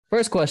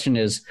First question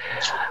is,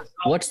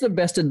 what's the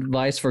best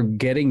advice for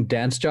getting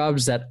dance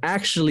jobs that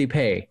actually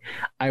pay?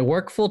 I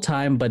work full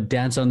time but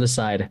dance on the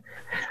side,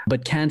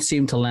 but can't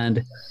seem to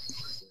land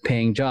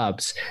paying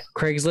jobs.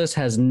 Craigslist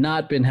has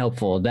not been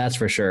helpful, that's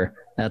for sure.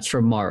 That's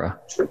from Mara.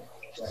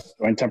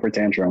 Going temper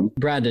tantrum.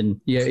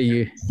 Brandon,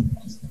 you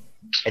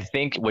I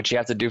think what you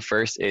have to do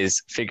first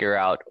is figure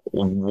out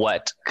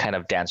what kind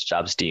of dance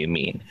jobs do you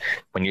mean?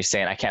 When you're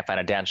saying I can't find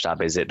a dance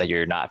job, is it that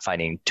you're not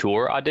finding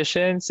tour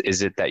auditions?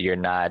 Is it that you're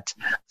not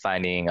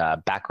finding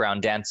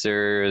background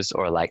dancers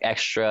or like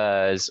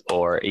extras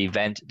or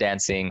event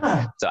dancing?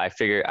 So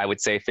I would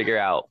say figure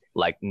out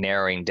like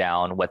narrowing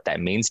down what that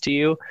means to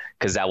you,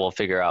 because that will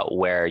figure out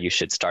where you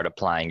should start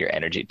applying your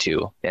energy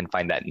to and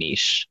find that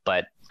niche.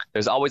 But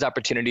there's always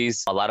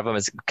opportunities. A lot of them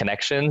is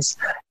connections.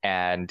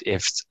 And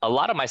if a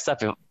lot of my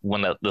stuff,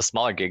 when the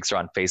smaller gigs are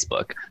on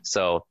Facebook.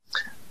 So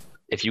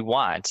if you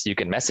want, you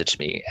can message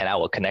me and I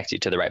will connect you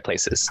to the right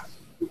places.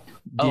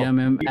 DM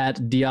him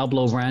at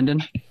Diablo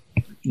Brandon.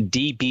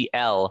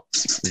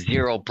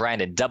 DBL0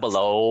 Brandon,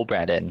 00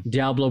 Brandon.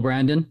 Diablo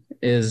Brandon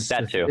is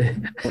that too.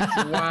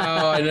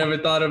 Wow, I never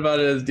thought about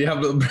it as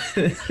Diablo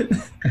Brandon.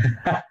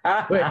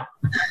 Wait,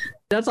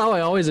 that's how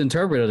I always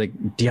interpret it,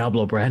 like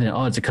Diablo Brandon.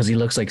 Oh, it's because he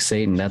looks like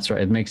Satan. That's right.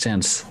 It makes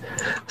sense.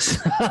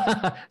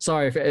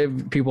 Sorry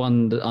if people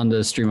on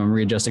the stream. I'm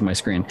readjusting my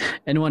screen.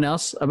 Anyone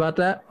else about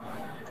that?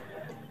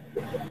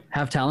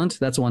 Have talent?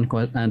 That's one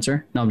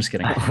answer. No, I'm just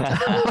kidding.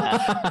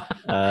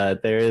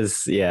 There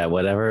is,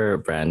 whatever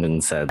Brandon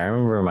said. I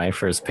remember my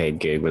first paid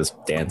gig was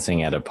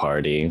dancing at a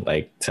party,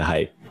 like to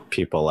hype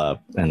people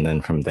up, and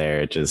then from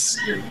there it just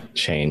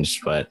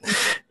changed. But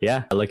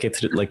yeah, look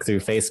through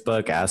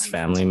Facebook, ask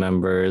family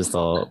members.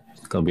 They'll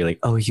be like,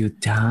 "Oh, you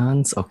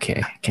dance?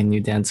 Okay, can you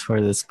dance for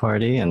this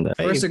party?" And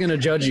first they're gonna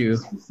judge you,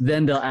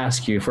 then they'll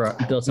ask you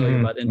they'll tell you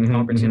about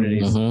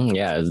opportunities.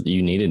 Yeah,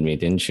 you needed me,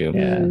 didn't you?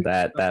 Yeah,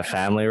 that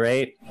family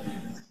rate.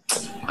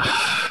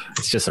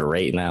 It's just a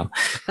rate now.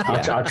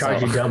 I'll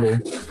charge you double.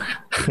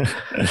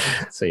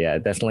 So yeah,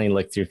 definitely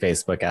look through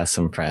Facebook, ask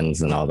some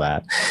friends and all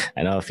that.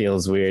 I know it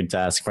feels weird to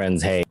ask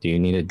friends, hey, do you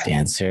need a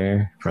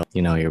dancer for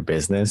your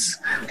business?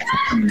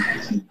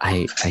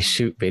 I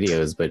shoot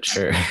videos, but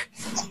sure.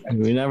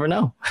 You never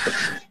know.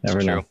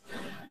 Never know.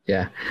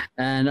 Yeah.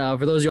 And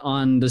for those of you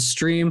on the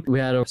stream, we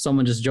had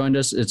someone just joined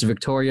us. It's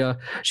Victoria.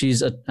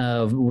 She's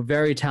a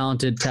very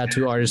talented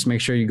tattoo artist.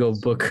 Make sure you go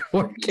book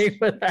working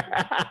with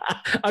her.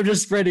 I'm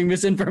just spreading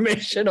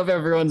misinformation of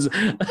everyone's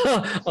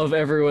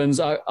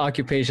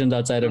occupations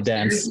outside of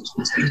dance.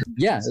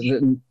 Yeah.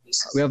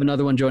 We have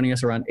another one joining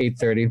us around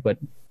 8:30, but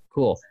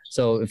cool.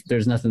 So if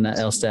there's nothing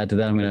else to add to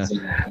that, I'm going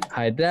to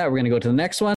hide that. We're going to go to the next one.